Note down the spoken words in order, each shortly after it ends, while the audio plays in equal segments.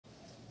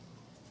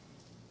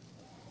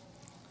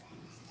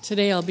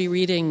Today I'll be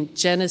reading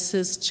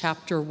Genesis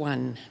chapter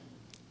 1.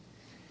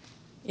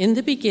 In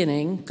the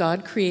beginning,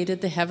 God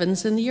created the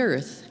heavens and the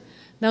earth.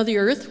 Now the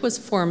earth was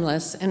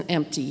formless and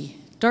empty.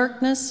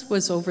 Darkness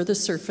was over the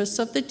surface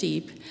of the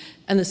deep,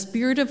 and the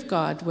Spirit of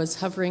God was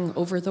hovering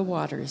over the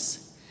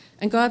waters.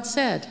 And God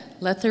said,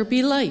 "Let there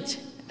be light,"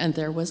 and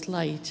there was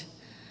light.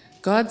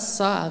 God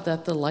saw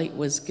that the light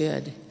was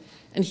good,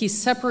 and he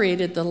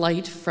separated the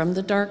light from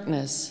the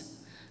darkness.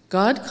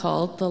 God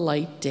called the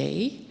light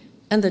day,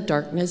 and the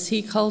darkness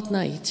he called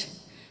night.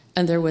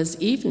 And there was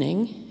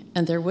evening,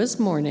 and there was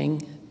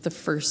morning, the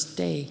first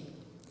day.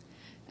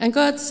 And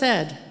God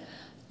said,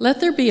 "Let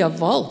there be a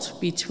vault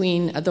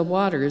between the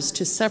waters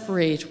to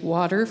separate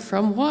water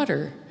from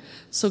water."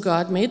 So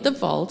God made the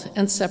vault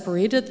and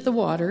separated the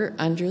water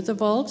under the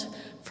vault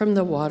from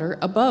the water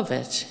above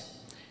it.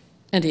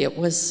 And it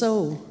was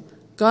so.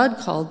 God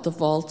called the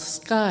vault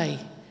sky,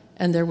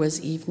 and there was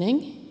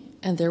evening,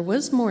 and there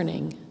was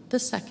morning, the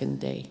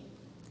second day.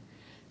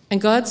 And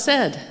God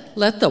said,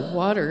 "Let the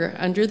water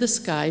under the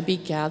sky be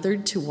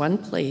gathered to one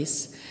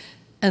place,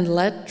 and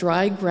let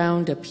dry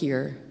ground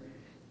appear."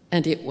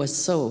 And it was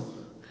so.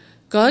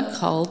 God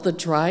called the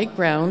dry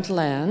ground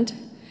land,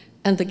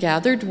 and the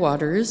gathered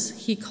waters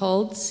he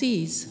called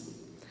seas.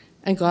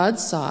 And God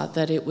saw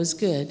that it was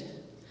good.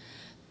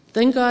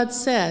 Then God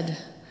said,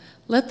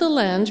 "Let the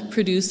land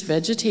produce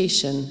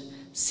vegetation,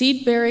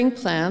 seed-bearing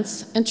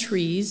plants and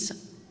trees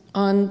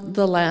on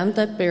the land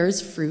that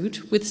bears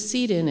fruit with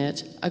seed in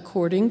it,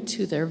 according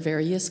to their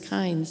various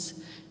kinds."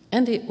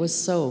 And it was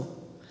so.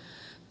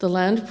 The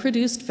land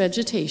produced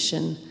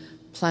vegetation,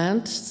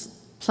 plants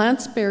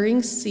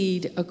bearing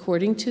seed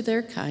according to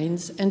their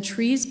kinds, and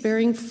trees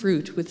bearing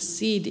fruit with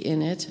seed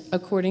in it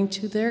according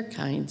to their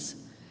kinds.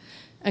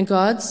 And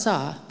God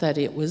saw that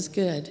it was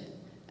good.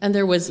 And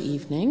there was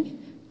evening,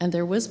 and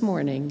there was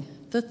morning,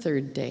 the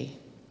third day.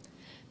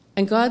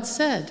 And God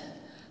said,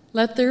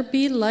 "Let there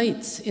be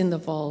lights in the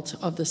vault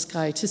of the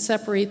sky to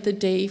separate the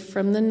day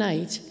from the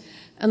night,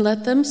 and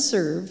let them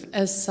serve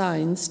as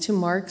signs to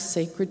mark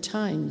sacred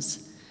times,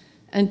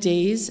 and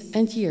days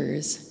and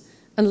years,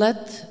 and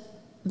let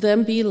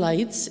them be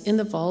lights in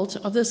the vault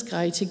of the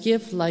sky to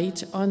give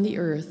light on the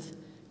earth."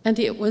 And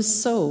it was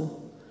so.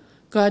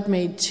 God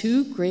made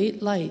two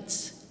great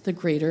lights, the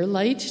greater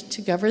light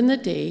to govern the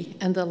day,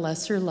 and the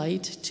lesser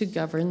light to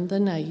govern the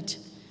night.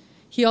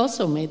 He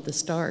also made the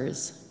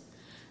stars.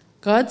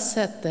 God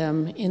set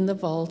them in the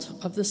vault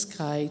of the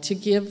sky to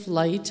give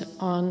light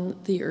on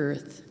the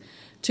earth,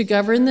 to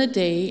govern the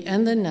day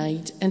and the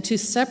night, and to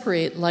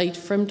separate light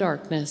from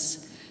darkness.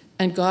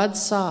 And God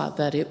saw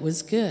that it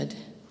was good.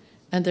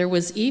 And there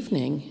was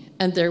evening,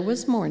 and there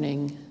was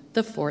morning,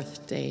 the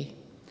fourth day.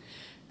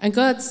 And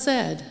God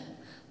said,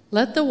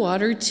 "Let the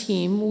water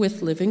teem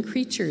with living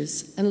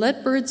creatures, and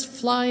let birds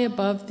fly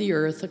above the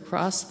earth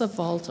across the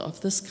vault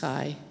of the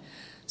sky."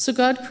 So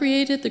God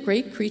created the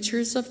great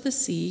creatures of the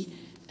sea,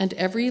 and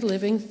every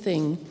living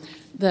thing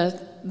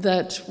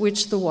that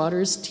which the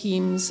waters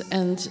teems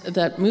and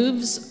that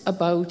moves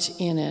about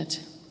in it,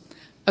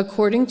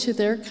 according to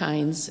their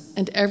kinds,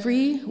 and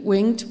every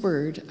winged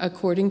bird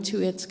according to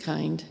its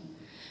kind.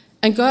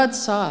 And God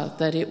saw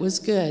that it was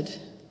good.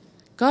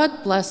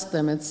 God blessed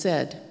them and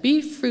said,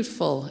 "Be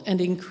fruitful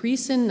and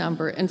increase in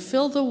number, and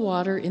fill the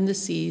water in the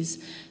seas,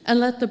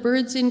 and let the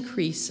birds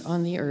increase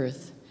on the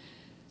earth."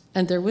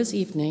 And there was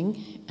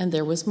evening, and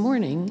there was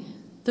morning,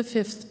 the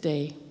fifth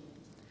day.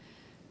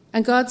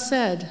 And God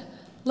said,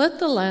 "Let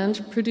the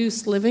land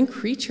produce living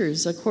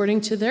creatures according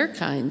to their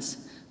kinds,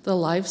 the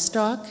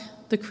livestock,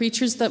 the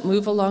creatures that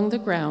move along the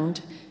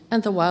ground,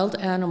 and the wild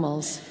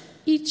animals,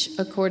 each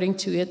according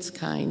to its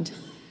kind."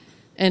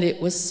 And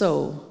it was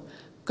so.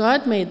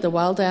 God made the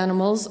wild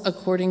animals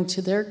according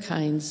to their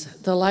kinds,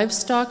 the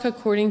livestock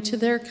according to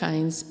their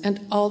kinds,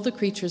 and all the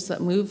creatures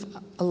that move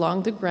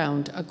along the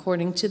ground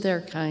according to their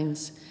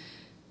kinds.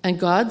 And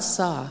God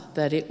saw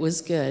that it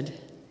was good.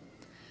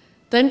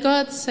 Then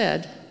God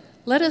said,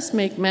 "Let us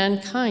make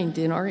mankind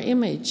in our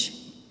image,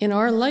 in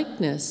our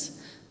likeness,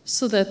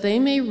 so that they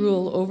may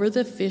rule over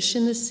the fish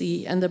in the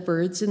sea and the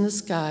birds in the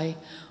sky,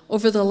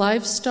 over the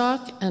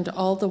livestock and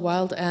all the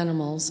wild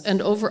animals,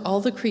 and over all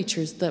the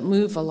creatures that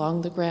move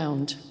along the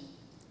ground."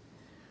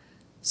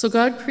 So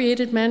God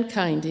created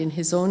mankind in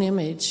his own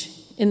image.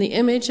 In the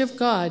image of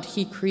God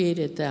he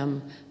created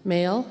them.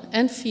 Male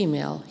and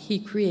female he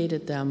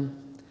created them.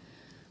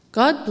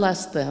 God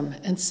blessed them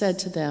and said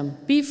to them,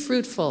 "Be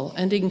fruitful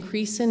and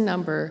increase in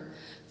number.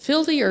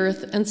 Fill the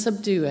earth and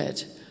subdue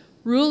it.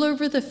 Rule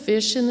over the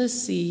fish in the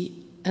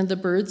sea and the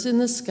birds in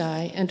the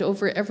sky, and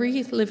over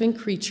every living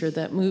creature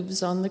that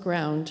moves on the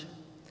ground."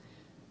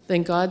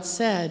 Then God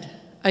said,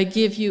 "I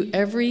give you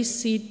every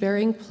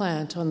seed-bearing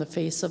plant on the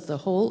face of the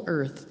whole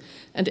earth,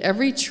 and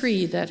every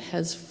tree that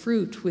has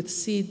fruit with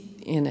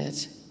seed in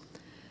it.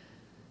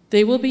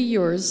 They will be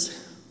yours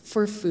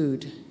for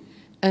food.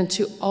 And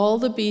to all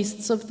the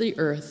beasts of the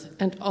earth,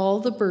 and all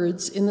the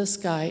birds in the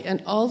sky,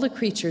 and all the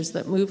creatures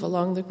that move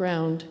along the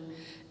ground,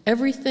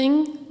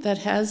 everything that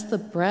has the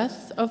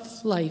breath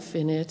of life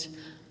in it,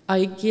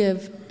 I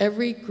give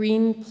every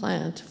green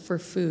plant for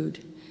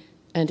food."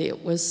 And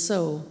it was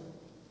so.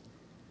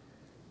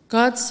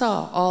 God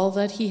saw all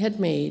that he had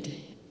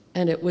made,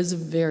 and it was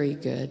very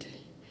good.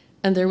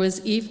 And there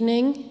was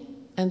evening,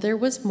 and there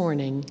was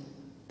morning,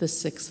 the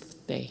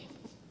sixth day.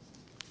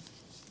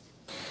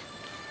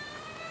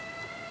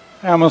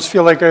 I almost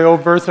feel like I owe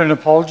Bertha an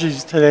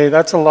apologies today.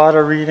 That's a lot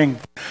of reading.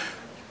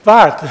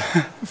 But,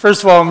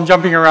 first of all, I'm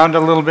jumping around a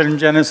little bit in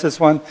Genesis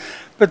 1.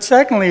 But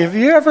secondly, have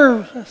you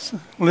ever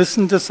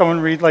listened to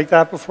someone read like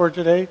that before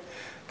today?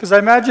 Because I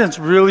imagine it's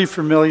really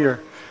familiar.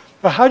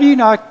 But how do you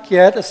not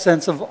get a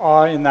sense of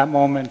awe in that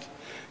moment?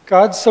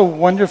 God's so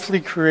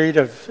wonderfully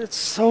creative. It's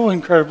so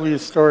incredibly a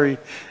story.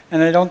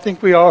 And I don't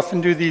think we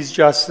often do these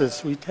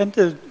justice. We tend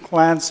to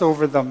glance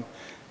over them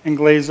and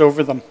glaze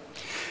over them.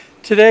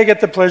 Today I get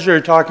the pleasure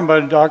of talking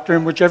about a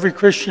doctrine which every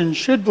Christian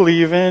should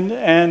believe in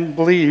and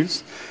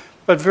believes,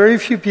 but very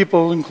few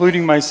people,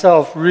 including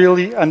myself,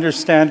 really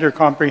understand or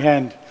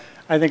comprehend.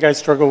 I think I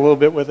struggle a little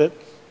bit with it.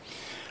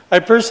 I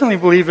personally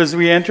believe as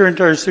we enter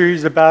into our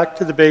series of Back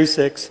to the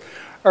Basics,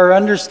 our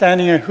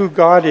understanding of who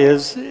God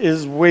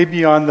is way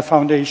beyond the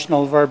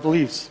foundational of our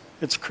beliefs.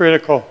 It's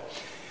critical.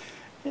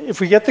 If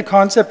we get the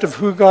concept of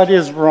who God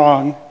is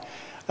wrong,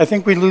 I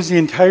think we lose the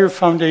entire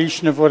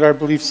foundation of what our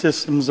belief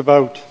system is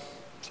about.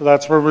 So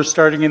that's where we're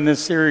starting in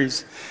this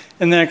series.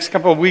 In the next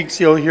couple of weeks,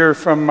 you'll hear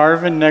from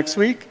Marvin next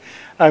week,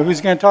 who's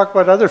going to talk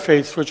about other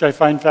faiths, which I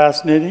find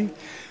fascinating.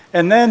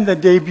 And then the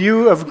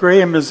debut of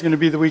Graham is going to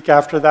be the week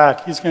after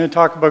that. He's going to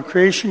talk about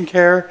creation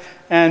care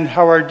and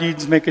how our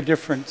deeds make a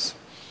difference.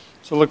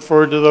 So look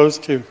forward to those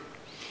two.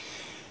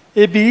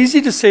 It'd be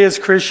easy to say as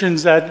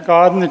Christians that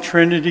God and the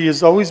Trinity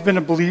has always been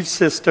a belief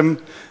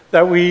system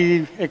that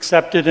we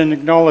accepted and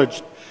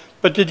acknowledged.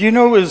 But did you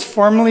know it was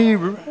formally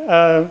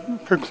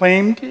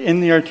proclaimed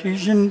in the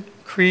Artesian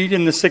Creed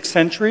in the 6th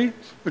century,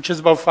 which is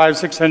about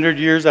 500-600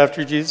 years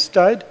after Jesus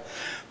died?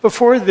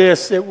 Before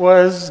this, it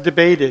was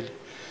debated.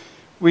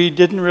 We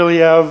didn't really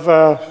have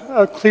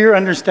a clear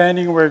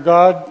understanding of where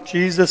God,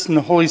 Jesus, and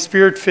the Holy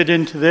Spirit fit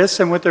into this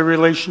and what their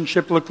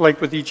relationship looked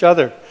like with each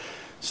other.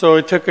 So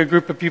it took a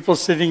group of people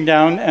sitting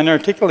down and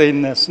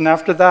articulating this. And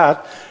after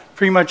that,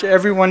 pretty much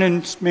everyone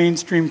in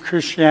mainstream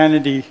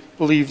Christianity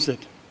believes it.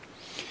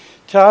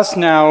 To us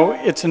now,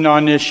 it's a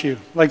non-issue.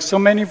 Like so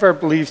many of our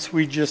beliefs,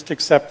 we just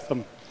accept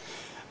them.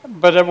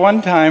 But at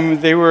one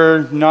time, they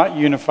were not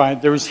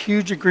unified. There was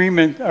huge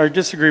agreement or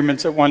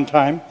disagreements at one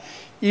time,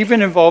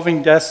 even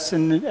involving deaths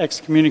and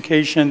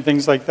excommunication and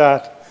things like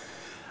that.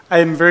 I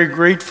am very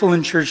grateful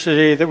in church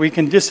today that we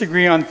can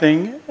disagree on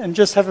things and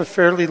just have a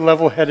fairly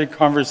level-headed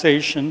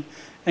conversation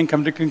and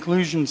come to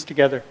conclusions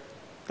together.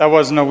 That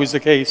wasn't always the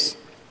case.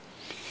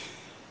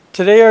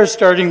 Today, our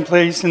starting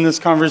place in this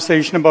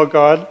conversation about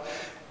God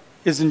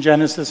is in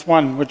Genesis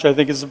 1, which I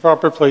think is the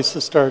proper place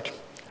to start.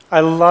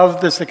 I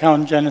love this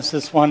account in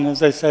Genesis 1.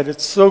 As I said,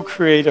 it's so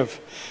creative.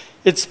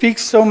 It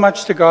speaks so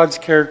much to God's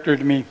character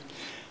to me.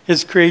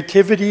 His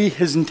creativity,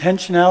 his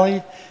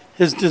intentionality,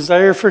 his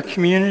desire for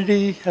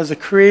community as a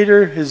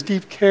creator, his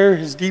deep care,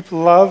 his deep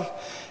love.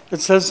 It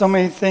says so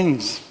many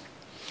things.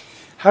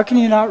 How can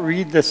you not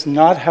read this and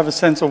not have a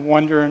sense of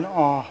wonder and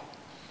awe?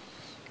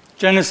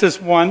 Genesis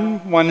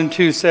 1 and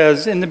 2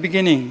 says, "In the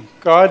beginning,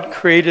 God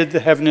created the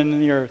heaven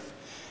and the earth.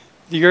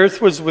 The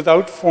earth was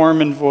without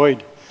form and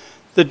void.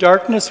 The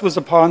darkness was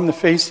upon the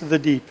face of the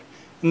deep,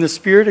 and the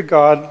Spirit of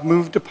God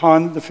moved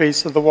upon the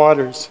face of the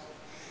waters.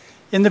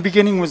 In the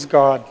beginning was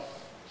God.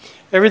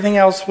 Everything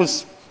else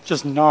was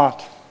just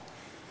not."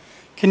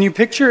 Can you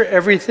picture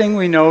everything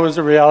we know as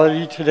a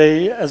reality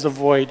today as a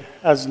void,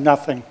 as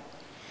nothing?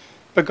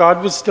 But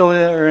God was still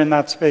there in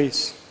that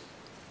space.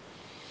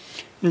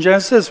 In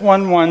Genesis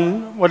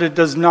 1:1, what it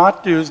does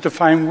not do is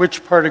define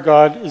which part of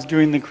God is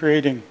doing the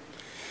creating.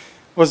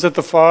 Was it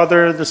the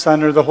Father, the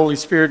Son, or the Holy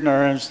Spirit in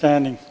our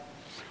understanding?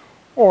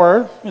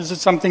 Or is it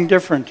something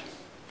different?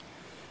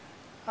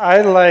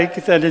 I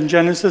like that in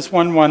Genesis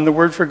 1:1, the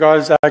word for God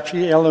is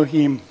actually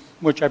Elohim,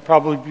 which I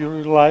probably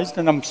brutalized,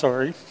 and I'm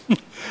sorry.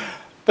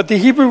 But the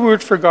Hebrew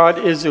word for God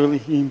is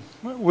Elohim,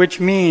 which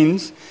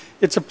means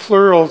it's a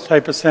plural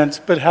type of sense,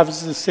 but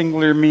has a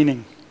singular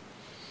meaning.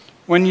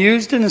 When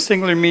used in a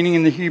singular meaning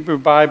in the Hebrew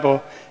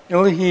Bible,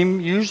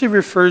 Elohim usually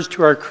refers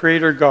to our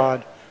Creator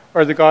God,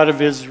 or the God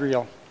of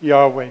Israel,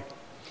 Yahweh.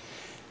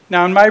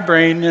 Now, in my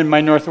brain, in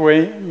my North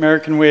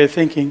American way of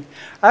thinking,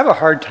 I have a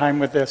hard time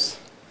with this.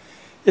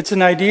 It's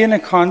an idea and a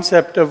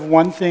concept of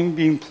one thing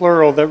being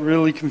plural that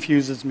really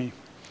confuses me.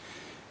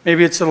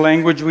 Maybe it's the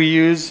language we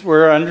use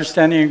where our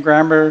understanding and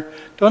grammar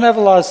don't have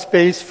a lot of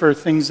space for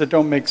things that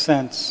don't make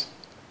sense.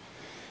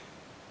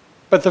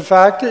 But the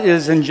fact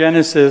is, in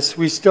Genesis,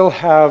 we still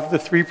have the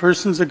three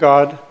persons of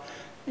God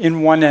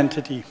in one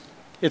entity.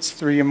 It's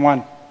 3 in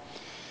 1.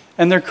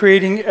 And they're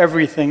creating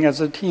everything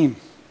as a team.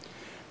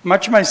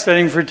 Much of my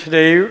studying for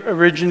today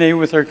originated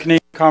with our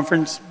Canadian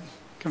Conference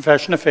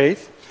Confession of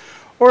Faith.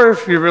 Or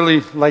if you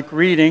really like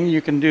reading,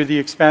 you can do the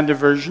expanded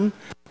version,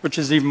 which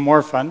is even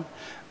more fun.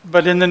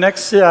 But in the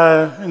next,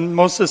 in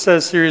most of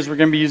the series, we're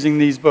going to be using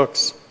these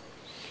books.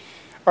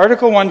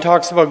 Article 1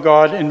 talks about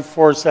God in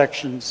 4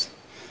 sections.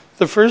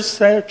 The first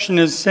section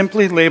is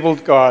simply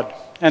labeled God.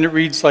 and it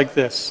reads like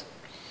this.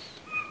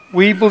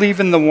 We believe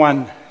in the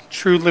one,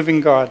 true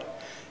living God,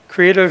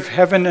 creator of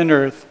heaven and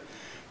earth.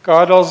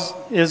 God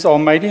is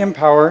almighty in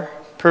power,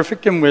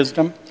 perfect in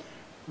wisdom,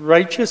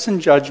 righteous in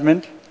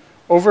judgment,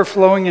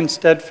 overflowing in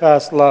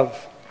steadfast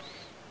love.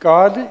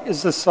 God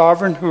is the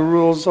sovereign who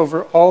rules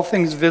over all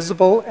things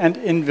visible and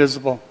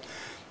invisible,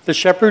 the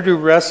shepherd who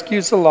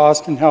rescues the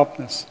lost and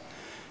helpless.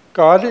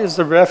 God is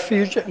the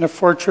refuge and a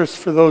fortress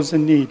for those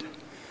in need.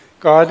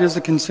 God is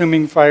a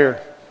consuming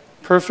fire,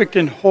 perfect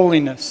in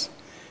holiness,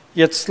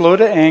 yet slow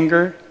to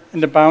anger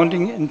and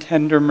abounding in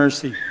tender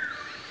mercy.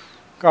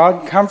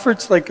 God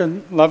comforts like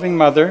a loving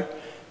mother,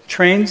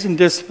 trains and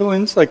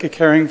disciplines like a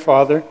caring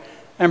father,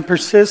 and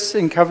persists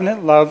in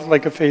covenant love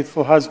like a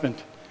faithful husband.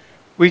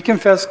 We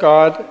confess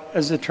God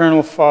as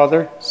eternal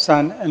Father,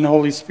 Son, and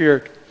Holy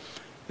Spirit.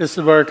 This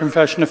is what our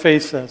confession of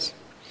faith says.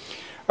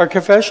 Our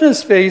confession of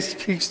faith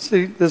speaks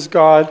to this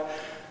God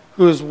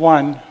who is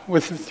one,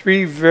 with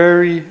three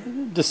very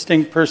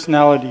distinct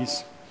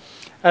personalities.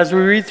 As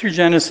we read through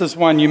Genesis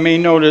 1, you may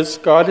notice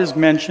God is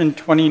mentioned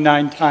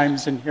 29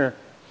 times in here.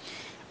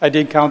 I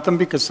did count them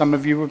because some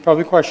of you would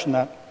probably question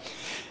that.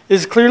 It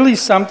is clearly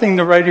something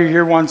the writer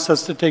here wants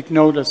us to take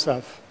notice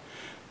of.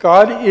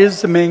 God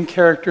is the main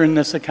character in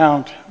this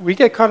account. We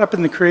get caught up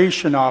in the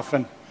creation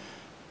often,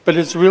 but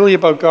it's really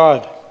about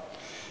God.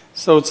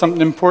 So it's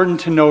something important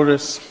to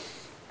notice.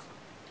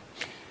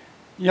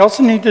 You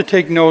also need to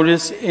take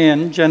notice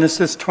in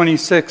Genesis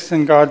 26,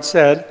 and God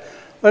said,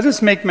 "Let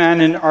us make man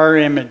in our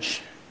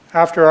image,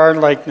 after our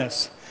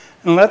likeness,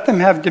 and let them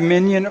have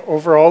dominion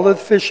over all the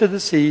fish of the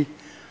sea,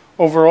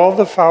 over all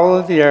the fowl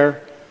of the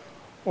air,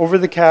 over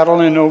the cattle,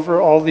 and over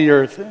all the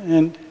earth,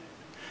 and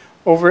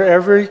over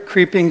every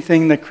creeping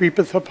thing that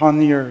creepeth upon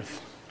the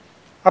earth."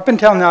 Up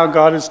until now,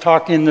 God is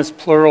talking in this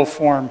plural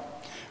form,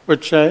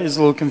 which is a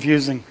little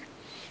confusing.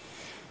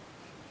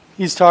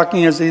 He's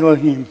talking as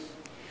Elohim.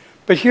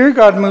 But here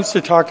God moves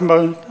to talking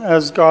about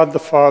as God the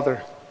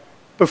Father.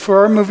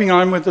 Before moving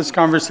on with this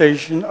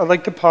conversation, I'd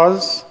like to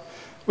pause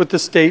with the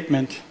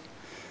statement,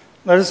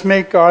 let us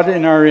make God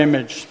in our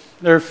image.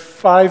 There are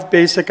 5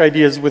 basic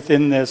ideas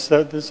within this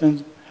that this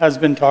has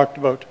been talked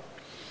about,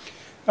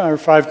 or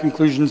 5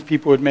 conclusions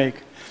people would make.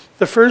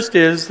 The first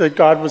is that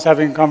God was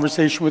having a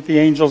conversation with the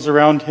angels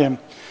around him,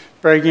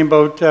 bragging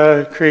about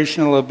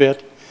creation a little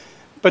bit.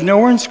 But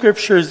nowhere in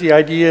Scripture is the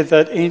idea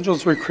that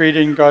angels were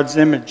created in God's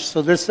image.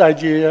 So this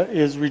idea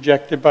is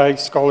rejected by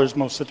scholars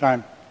most of the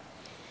time.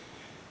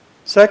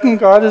 Second,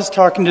 God is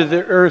talking to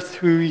the earth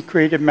who he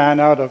created man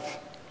out of.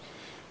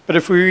 But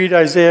if we read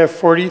Isaiah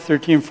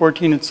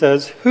 40:13-14, it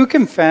says, "Who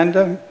can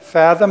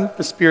fathom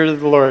the Spirit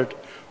of the Lord,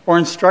 or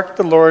instruct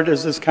the Lord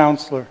as his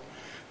counselor?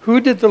 Who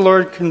did the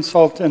Lord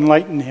consult and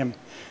enlighten him?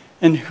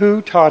 And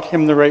who taught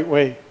him the right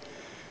way?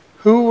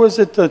 Who was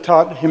it that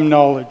taught him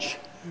knowledge?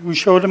 Who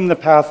showed him the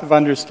path of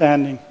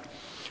understanding?"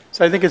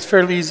 So I think it's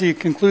fairly easy to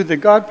conclude that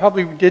God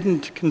probably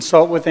didn't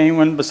consult with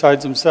anyone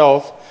besides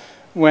himself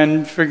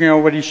when figuring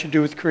out what he should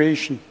do with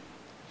creation.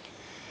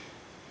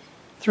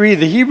 3,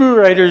 the Hebrew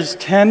writers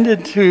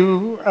tended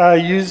to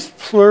use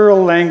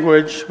plural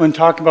language when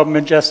talking about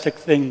majestic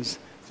things.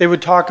 They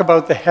would talk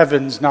about the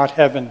heavens, not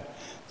heaven.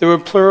 They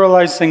would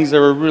pluralize things that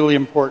were really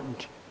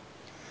important.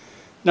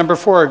 Number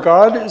 4,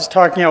 God is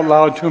talking out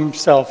loud to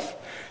himself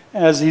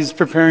as he's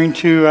preparing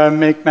to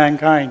make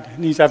mankind.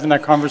 And he's having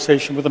that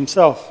conversation with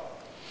himself.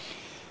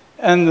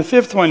 And the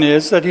 5th one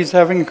is that he's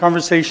having a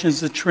conversation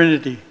as the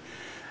Trinity,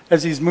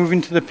 as he's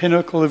moving to the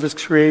pinnacle of his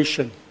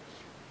creation.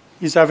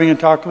 He's having a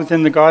talk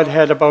within the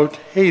Godhead about,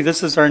 hey,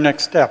 this is our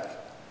next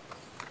step.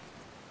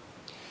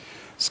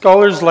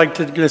 Scholars like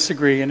to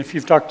disagree, and if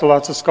you've talked to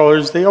lots of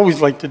scholars, they always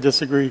like to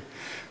disagree.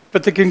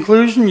 But the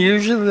conclusion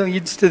usually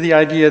leads to the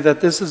idea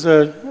that this is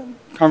a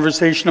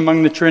conversation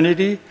among the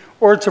Trinity,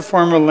 or it's a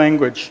formal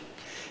language.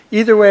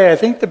 Either way, I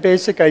think the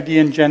basic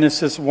idea in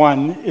Genesis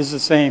 1 is the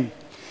same.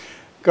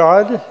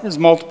 God is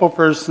multiple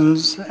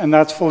persons, and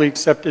that's fully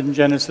accepted in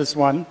Genesis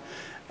 1,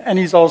 and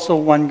he's also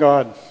one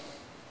God.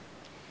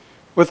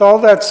 With all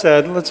that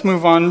said, let's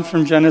move on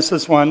from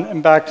Genesis 1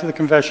 and back to the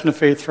Confession of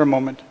Faith for a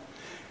moment.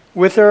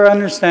 With our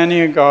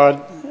understanding of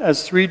God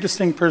as 3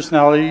 distinct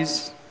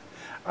personalities,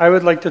 I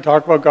would like to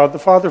talk about God the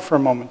Father for a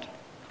moment.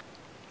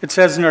 It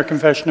says in our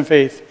Confession of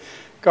Faith,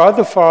 God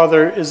the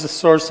Father is the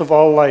source of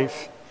all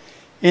life.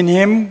 In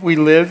him we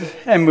live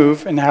and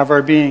move and have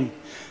our being.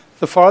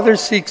 The Father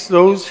seeks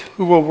those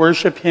who will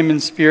worship him in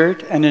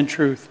spirit and in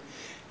truth,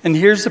 and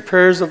hears the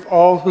prayers of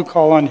all who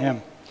call on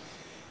him.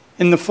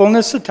 In the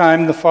fullness of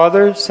time, the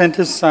Father sent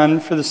his Son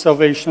for the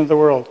salvation of the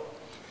world.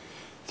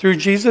 Through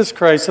Jesus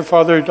Christ, the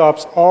Father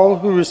adopts all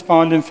who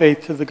respond in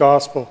faith to the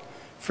gospel,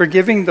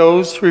 forgiving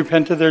those who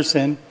repent of their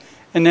sin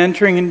and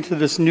entering into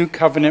this new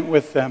covenant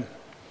with them.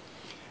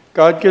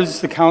 God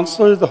gives the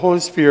Counselor, the Holy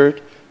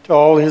Spirit, to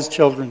all his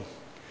children.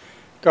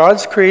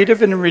 God's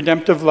creative and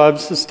redemptive love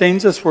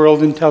sustains this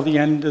world until the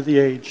end of the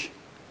age.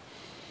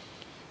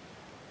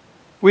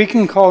 We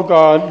can call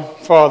God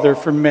Father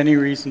for many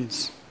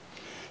reasons.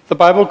 The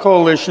Bible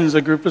Coalition is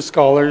a group of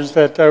scholars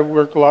that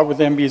work a lot with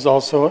MBs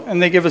also,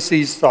 and they give us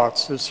these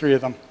thoughts. There's 3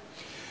 of them.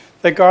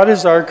 that God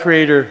is our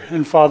creator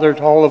and father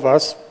to all of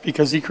us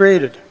because he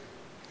created.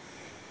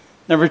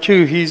 Number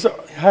two, he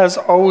has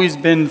always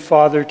been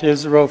father to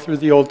Israel through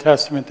the Old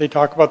Testament. They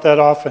talk about that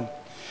often.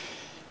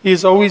 He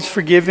is always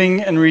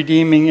forgiving and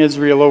redeeming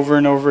Israel over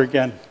and over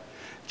again,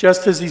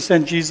 just as he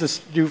sent Jesus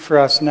to do for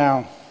us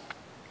now.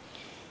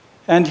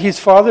 And he's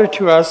father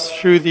to us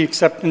through the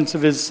acceptance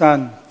of his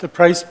Son, the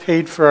price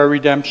paid for our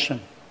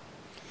redemption.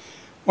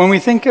 When we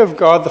think of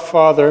God the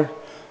Father,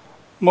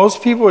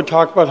 most people would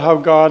talk about how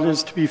God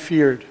is to be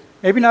feared.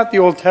 Maybe not the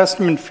Old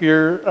Testament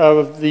fear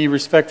of the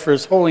respect for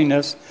his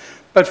holiness,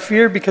 but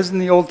fear because in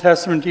the Old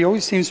Testament he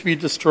always seems to be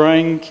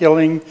destroying,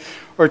 killing,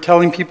 or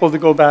telling people to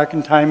go back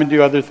in time and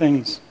do other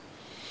things.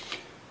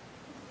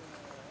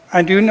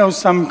 I do know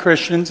some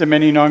Christians and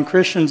many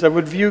non-Christians that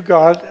would view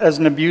God as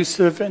an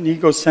abusive and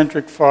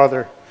egocentric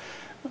father.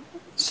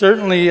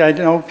 Certainly, I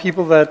know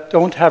people that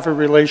don't have a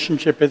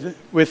relationship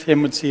with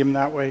him would see him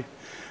that way.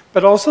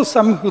 But also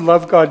some who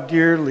love God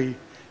dearly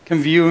can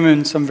view him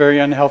in some very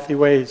unhealthy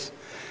ways.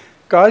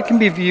 God can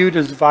be viewed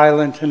as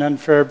violent and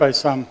unfair by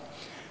some,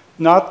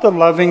 not the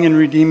loving and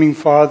redeeming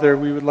father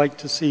we would like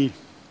to see.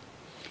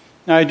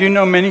 Now, I do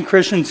know many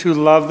Christians who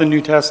love the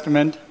New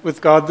Testament,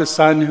 with God the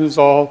Son, who's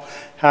all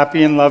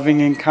happy and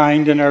loving and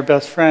kind and our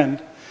best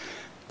friend.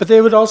 But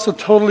they would also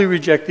totally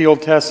reject the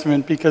Old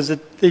Testament because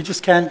they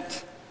just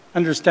can't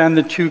understand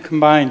the two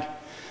combined.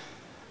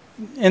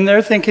 In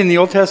their thinking, the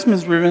Old Testament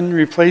has been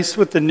replaced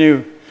with the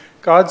New.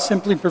 God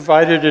simply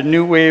provided a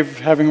new way of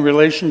having a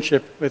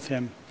relationship with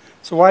him.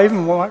 So why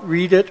even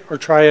read it or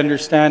try to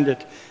understand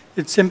it?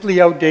 It's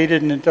simply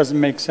outdated and it doesn't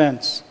make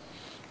sense.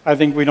 I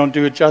think we don't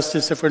do it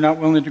justice if we're not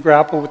willing to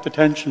grapple with the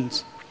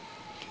tensions.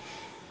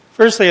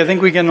 Firstly, I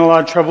think we get in a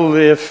lot of trouble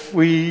if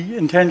we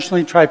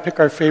intentionally try to pick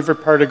our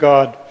favorite part of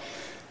God.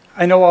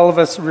 I know all of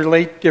us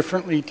relate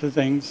differently to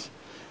things,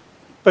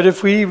 but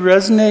if we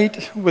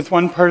resonate with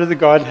one part of the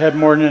Godhead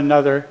more than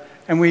another,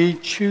 and we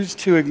choose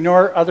to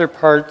ignore other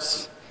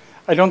parts,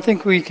 I don't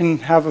think we can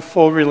have a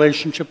full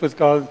relationship with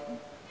God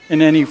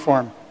in any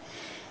form.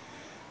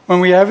 When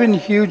we have a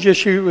huge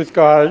issue with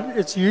God,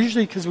 it's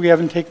usually because we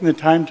haven't taken the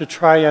time to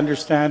try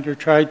understand or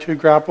try to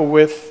grapple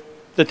with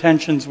the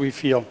tensions we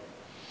feel.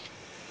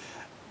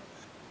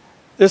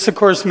 This, of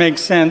course,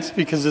 makes sense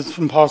because it's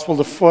impossible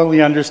to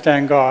fully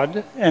understand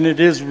God, and it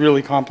is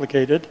really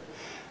complicated,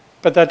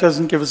 but that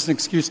doesn't give us an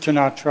excuse to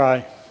not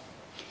try.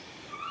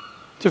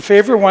 To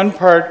favor one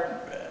part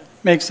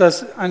makes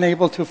us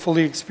unable to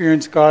fully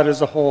experience God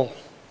as a whole,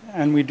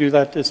 and we do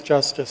that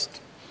disjustice.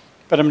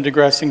 But I'm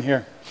digressing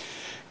here.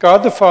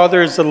 God the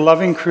Father is a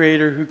loving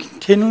creator who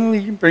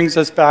continually brings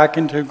us back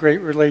into a great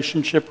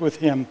relationship with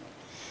him,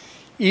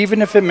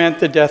 even if it meant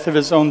the death of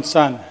his own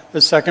Son,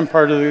 the second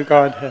part of the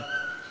Godhead,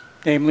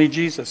 namely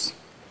Jesus.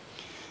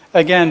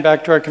 Again,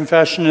 back to our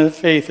confession of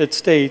faith, it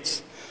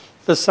states,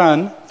 the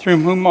Son, through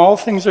whom all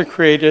things are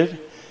created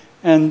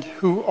and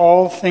who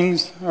all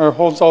things or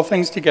holds all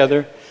things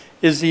together,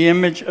 is the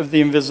image of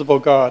the invisible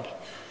God.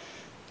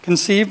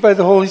 Conceived by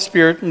the Holy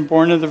Spirit and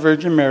born of the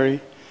Virgin Mary,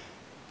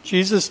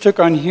 Jesus took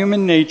on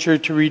human nature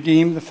to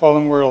redeem the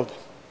fallen world.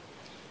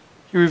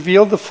 He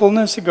revealed the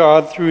fullness of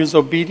God through his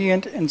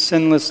obedient and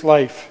sinless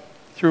life,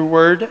 through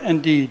word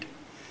and deed.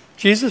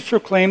 Jesus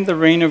proclaimed the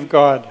reign of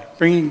God,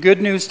 bringing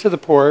good news to the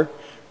poor,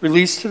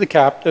 release to the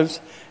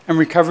captives, and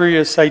recovery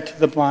of sight to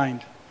the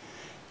blind.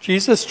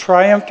 Jesus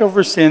triumphed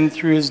over sin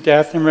through his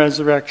death and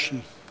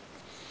resurrection,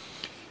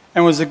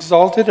 and was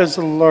exalted as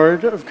the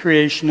Lord of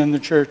creation and the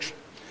church.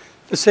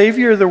 The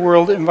Savior of the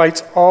world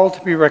invites all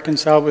to be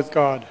reconciled with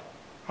God,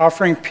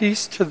 offering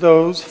peace to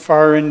those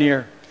far and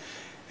near,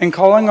 and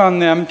calling on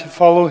them to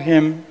follow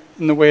him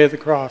in the way of the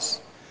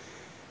cross.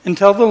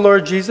 Until the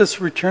Lord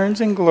Jesus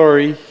returns in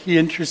glory, he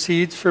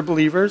intercedes for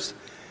believers,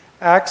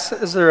 acts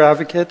as their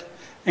advocate,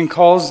 and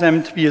calls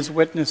them to be his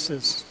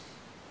witnesses.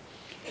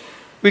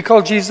 We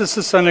call Jesus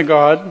the Son of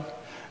God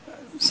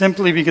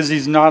simply because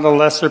he's not a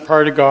lesser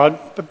part of God,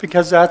 but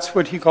because that's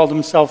what he called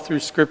himself through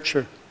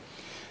Scripture.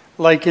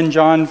 Like in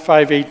John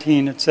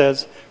 5:18, it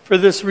says, "For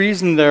this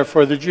reason,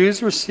 therefore, the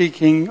Jews were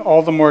seeking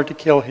all the more to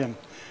kill him,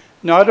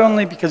 not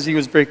only because he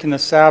was breaking the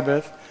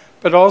Sabbath,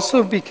 but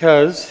also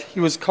because he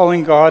was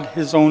calling God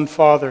his own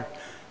Father,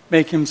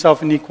 making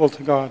himself an equal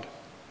to God."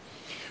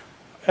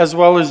 As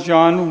well as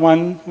John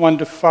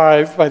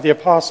 1:1-5 by the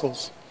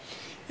apostles.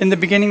 "In the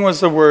beginning was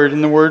the Word,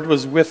 and the Word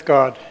was with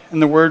God,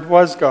 and the Word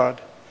was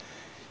God.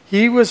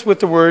 He was with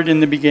the Word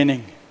in the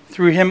beginning.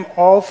 Through him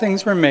all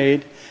things were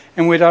made,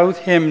 and without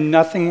him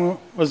nothing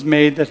was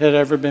made that had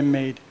ever been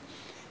made.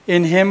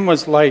 In him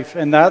was life,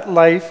 and that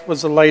life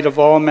was the light of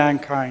all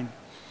mankind.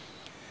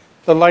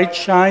 The light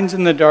shines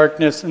in the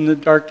darkness, and the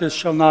darkness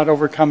shall not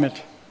overcome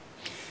it."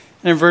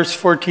 And in verse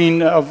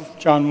 14 of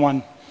John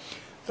 1,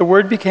 "The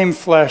Word became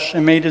flesh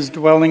and made his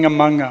dwelling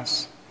among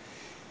us.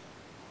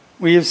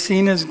 We have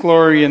seen his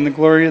glory and the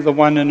glory of the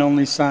one and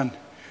only Son,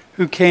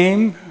 who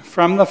came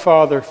from the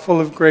Father,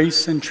 full of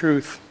grace and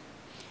truth."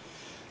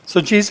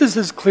 So Jesus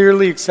is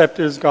clearly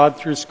accepted as God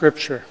through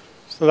Scripture.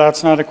 So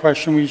that's not a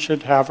question we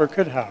should have or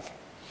could have.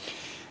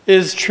 It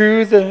is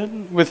true that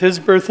with his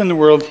birth in the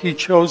world, he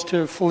chose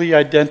to fully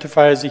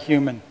identify as a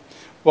human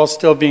while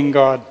still being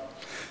God.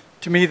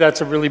 To me,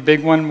 that's a really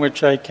big one,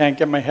 which I can't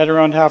get my head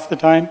around half the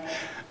time,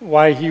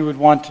 why he would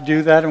want to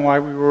do that and why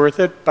we were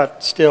worth it,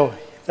 but still,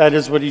 that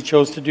is what he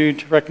chose to do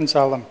to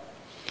reconcile them.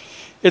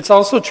 It's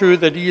also true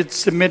that he had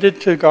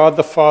submitted to God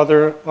the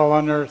Father while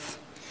on earth.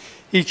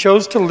 He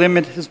chose to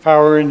limit his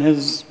power and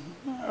his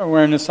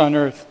awareness on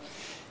earth.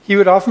 He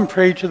would often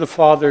pray to the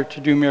Father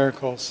to do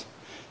miracles,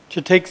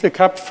 to take the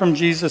cup from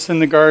Jesus in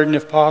the garden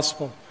if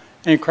possible,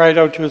 and he cried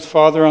out to his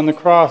Father on the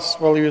cross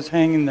while he was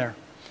hanging there.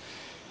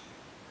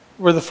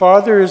 Where the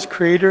Father is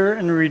creator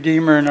and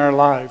redeemer in our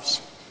lives,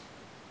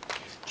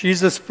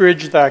 Jesus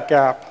bridged that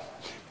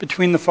gap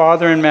between the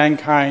Father and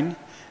mankind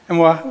and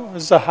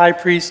was the high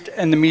priest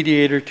and the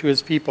mediator to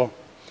his people.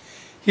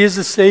 He is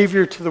the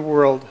Savior to the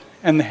world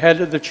and the head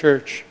of the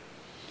church.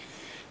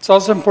 It's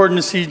also important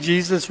to see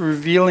Jesus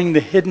revealing the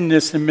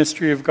hiddenness and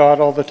mystery of God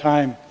all the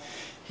time.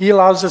 He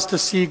allows us to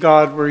see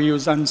God where he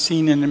was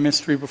unseen in the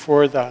mystery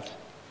before that.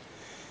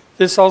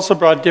 This also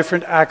brought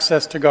different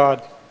access to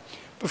God.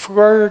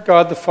 Before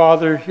God the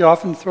Father, he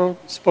often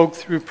spoke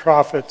through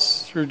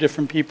prophets, through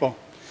different people.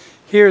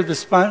 Here,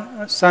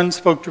 the Son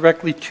spoke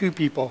directly to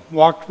people,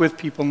 walked with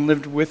people, and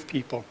lived with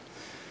people.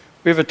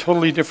 We have a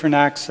totally different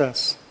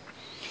access.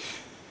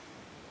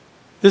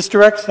 This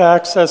direct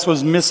access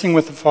was missing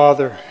with the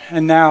Father,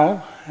 and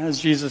now, as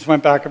Jesus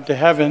went back up to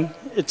heaven,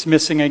 it's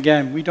missing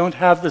again. We don't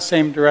have the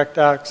same direct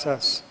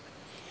access,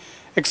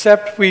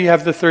 except we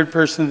have the third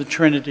person of the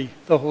Trinity,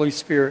 the Holy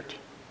Spirit.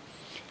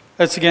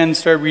 Let's again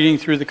start reading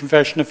through the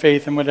Confession of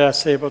Faith and what it has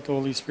to say about the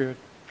Holy Spirit.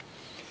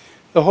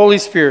 The Holy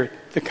Spirit,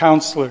 the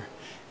Counselor,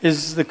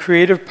 is the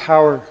creative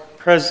power,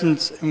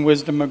 presence, and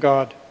wisdom of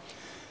God.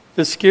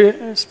 The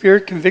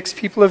Spirit convicts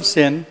people of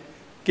sin,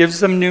 gives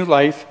them new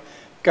life,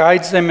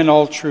 guides them in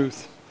all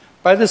truth.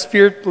 By the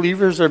Spirit,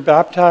 believers are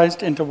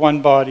baptized into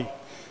one body.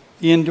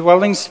 The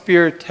indwelling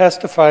Spirit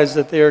testifies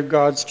that they are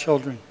God's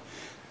children,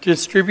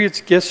 distributes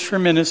gifts for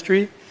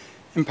ministry,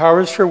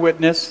 empowers for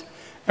witness,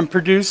 and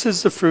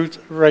produces the fruit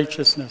of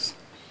righteousness.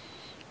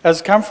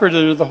 As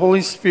Comforter, the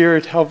Holy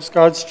Spirit helps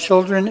God's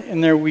children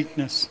in their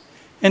weakness,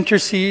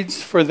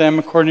 intercedes for them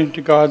according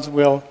to God's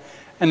will,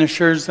 and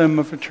assures them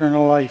of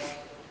eternal life.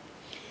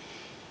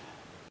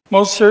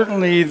 Most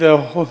certainly, the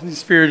Holy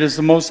Spirit is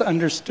the most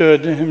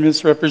understood and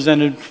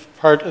misrepresented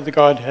part of the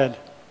Godhead.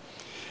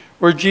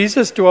 Where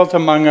Jesus dwelt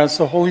among us,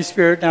 the Holy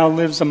Spirit now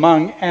lives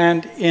among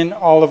and in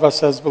all of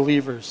us as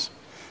believers.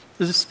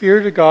 The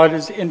Spirit of God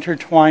is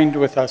intertwined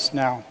with us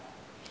now.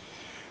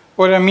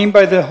 What I mean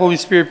by the Holy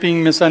Spirit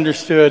being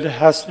misunderstood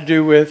has to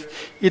do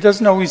with he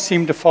doesn't always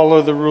seem to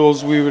follow the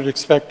rules we would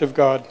expect of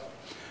God.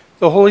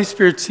 The Holy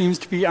Spirit seems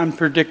to be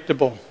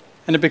unpredictable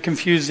and a bit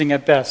confusing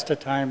at best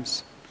at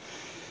times.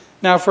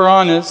 Now, if we're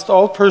honest,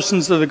 all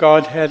persons of the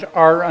Godhead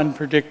are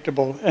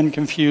unpredictable and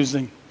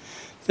confusing.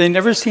 They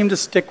never seem to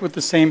stick with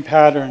the same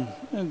pattern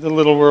in the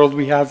little world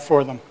we have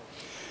for them.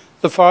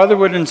 The Father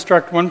would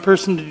instruct one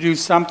person to do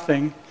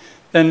something,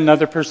 then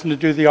another person to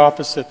do the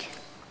opposite.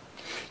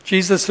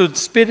 Jesus would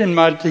spit in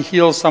mud to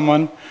heal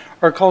someone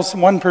or call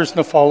one person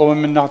to follow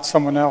him and not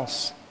someone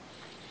else.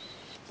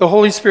 The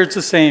Holy Spirit's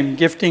the same,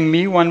 gifting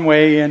me one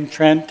way and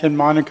Trent and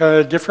Monica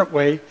a different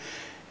way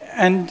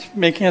and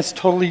making us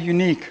totally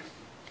unique.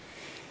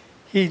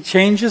 He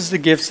changes the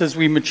gifts as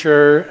we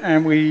mature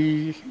and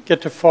we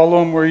get to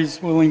follow him where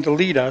he's willing to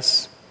lead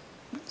us,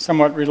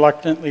 somewhat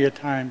reluctantly at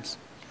times.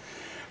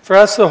 For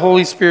us, the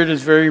Holy Spirit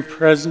is very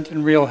present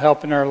and real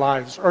help in our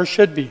lives, or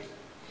should be.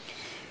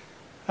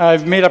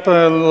 I've made up a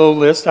little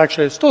list,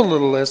 actually I stole a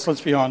little list, let's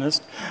be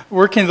honest,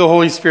 working the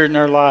Holy Spirit in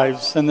our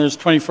lives, and there's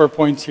 24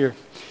 points here.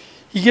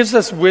 He gives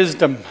us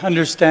wisdom,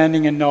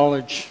 understanding, and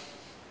knowledge.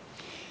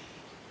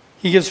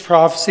 He gives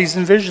prophecies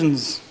and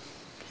visions.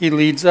 He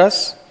leads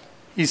us.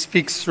 He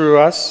speaks through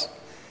us.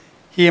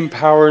 He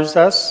empowers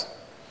us.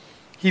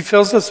 He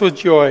fills us with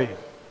joy.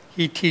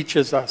 He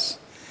teaches us.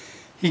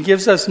 He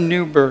gives us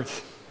new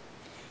birth.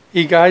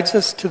 He guides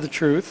us to the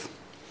truth.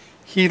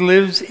 He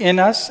lives in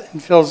us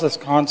and fills us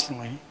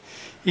constantly.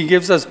 He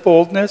gives us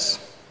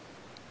boldness.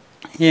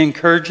 He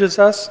encourages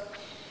us.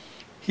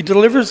 He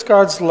delivers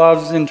God's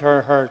love into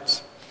our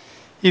hearts.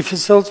 He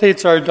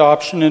facilitates our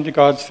adoption into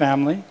God's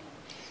family.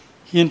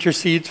 He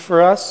intercedes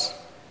for us.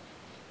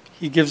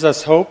 He gives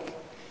us hope.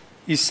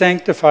 He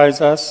sanctifies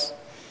us.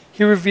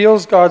 He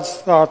reveals God's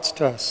thoughts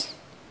to us.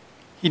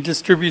 He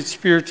distributes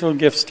spiritual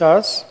gifts to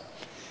us.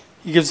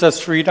 He gives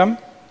us freedom.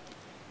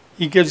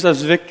 He gives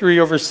us victory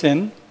over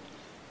sin.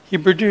 He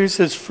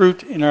produces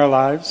fruit in our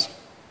lives.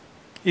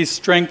 He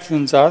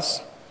strengthens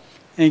us.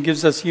 And he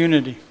gives us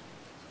unity.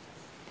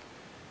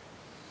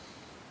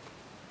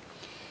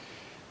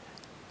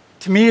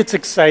 To me, it's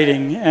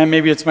exciting, and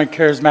maybe it's my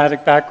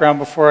charismatic background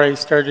before I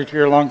started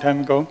here a long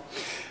time ago.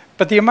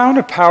 But the amount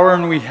of power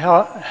and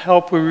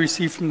help we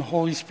receive from the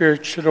Holy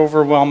Spirit should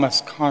overwhelm us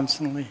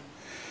constantly.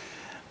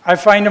 I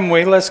find him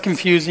way less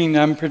confusing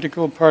than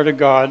unpredictable part of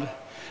God,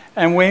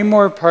 and way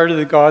more part of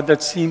the God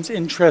that seems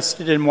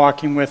interested in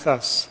walking with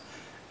us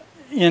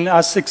in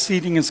us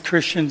succeeding as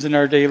Christians in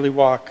our daily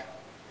walk.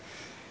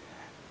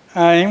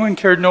 Anyone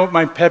care to know what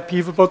my pet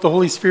peeve about the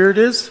Holy Spirit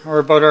is, or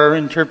about our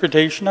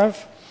interpretation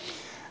of?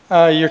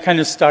 You're kind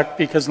of stuck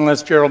because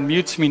unless Gerald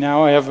mutes me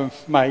now, I have a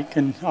mic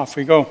and off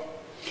we go.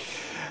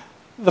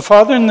 The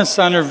Father and the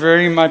Son are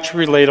very much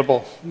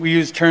relatable. We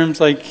use terms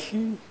like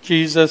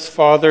Jesus,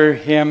 Father,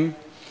 Him.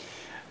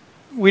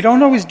 We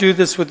don't always do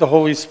this with the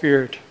Holy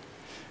Spirit.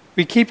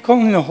 We keep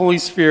calling the Holy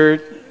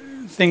Spirit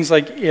things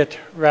like it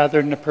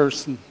rather than a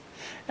person.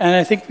 And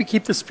I think we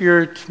keep the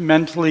Spirit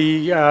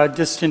mentally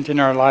distant in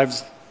our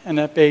lives and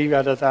at bay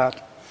out of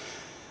that.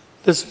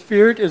 The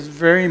Spirit is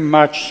very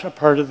much a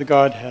part of the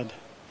Godhead.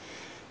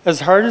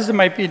 As hard as it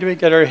might be to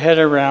get our head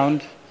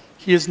around,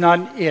 He is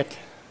not it.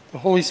 The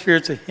Holy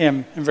Spirit's a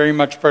Him and very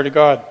much part of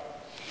God.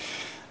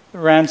 The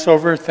rant's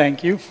over,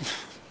 thank you.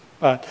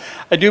 But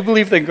I do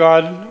believe that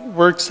God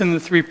works in the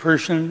three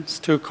persons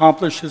to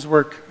accomplish His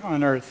work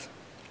on earth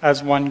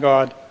as one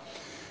God.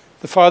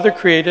 The Father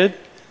created,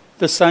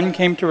 the Son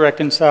came to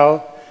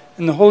reconcile,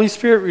 and the Holy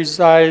Spirit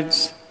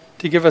resides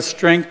to give us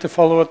strength to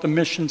follow out the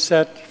mission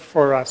set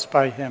for us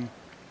by Him.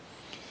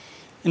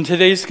 In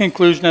today's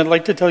conclusion, I'd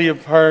like to tell you a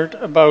part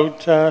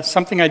about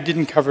something I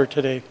didn't cover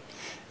today,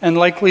 and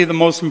likely the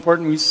most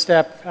important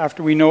step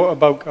after we know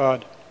about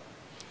God.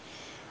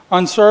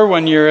 On SOAR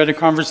one year, I had a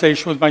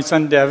conversation with my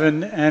son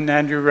Devin and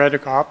Andrew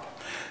Redekop.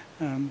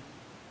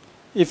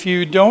 If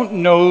you don't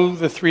know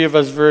the three of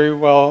us very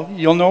well,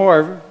 you'll know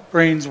our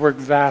brains work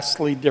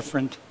vastly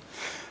different.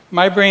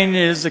 My brain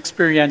is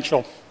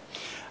experiential.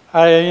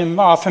 I am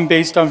often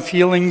based on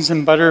feelings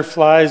and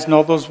butterflies and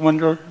all those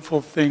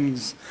wonderful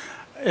things.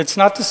 It's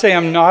not to say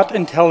I'm not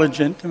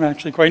intelligent. I'm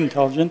actually quite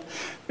intelligent.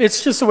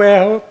 It's just the way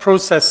I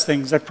process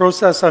things. I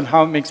process on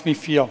how it makes me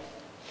feel.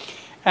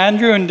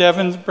 Andrew and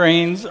Devin's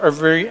brains are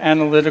very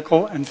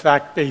analytical and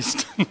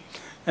fact-based,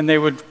 and they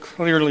would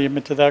clearly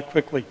admit to that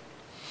quickly.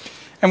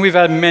 And we've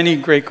had many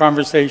great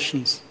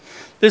conversations.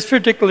 This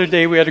particular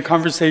day, we had a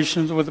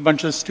conversation with a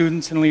bunch of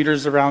students and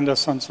leaders around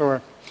us on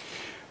SOAR.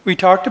 We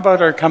talked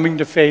about our coming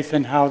to faith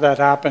and how that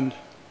happened.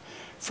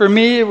 For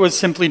me, it was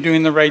simply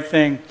doing the right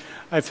thing.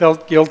 I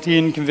felt guilty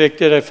and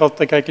convicted. I felt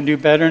like I can do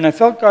better, and I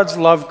felt God's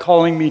love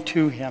calling me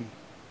to Him.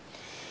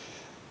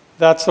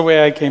 That's the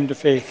way I came to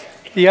faith.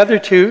 The other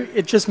two,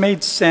 it just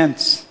made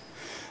sense.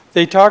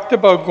 They talked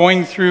about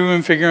going through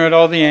and figuring out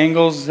all the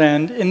angles,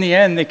 and in the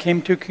end, they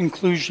came to a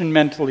conclusion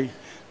mentally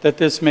that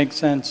this makes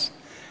sense.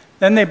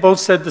 Then they both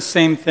said the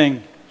same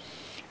thing.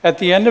 At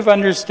the end of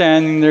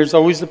understanding, there's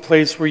always a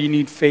place where you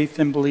need faith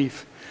and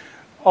belief.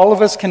 All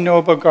of us can know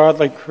about God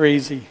like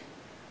crazy.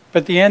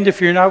 But at the end,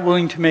 if you're not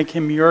willing to make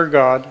Him your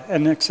God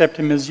and accept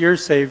Him as your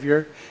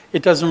Savior,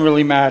 it doesn't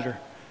really matter.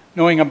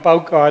 Knowing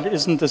about God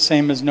isn't the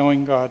same as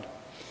knowing God.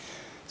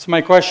 So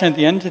my question at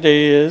the end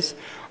today is,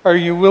 are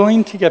you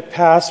willing to get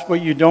past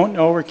what you don't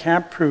know or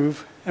can't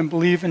prove and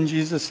believe in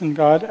Jesus and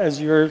God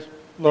as your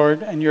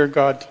Lord and your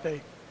God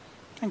today?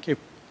 Thank you.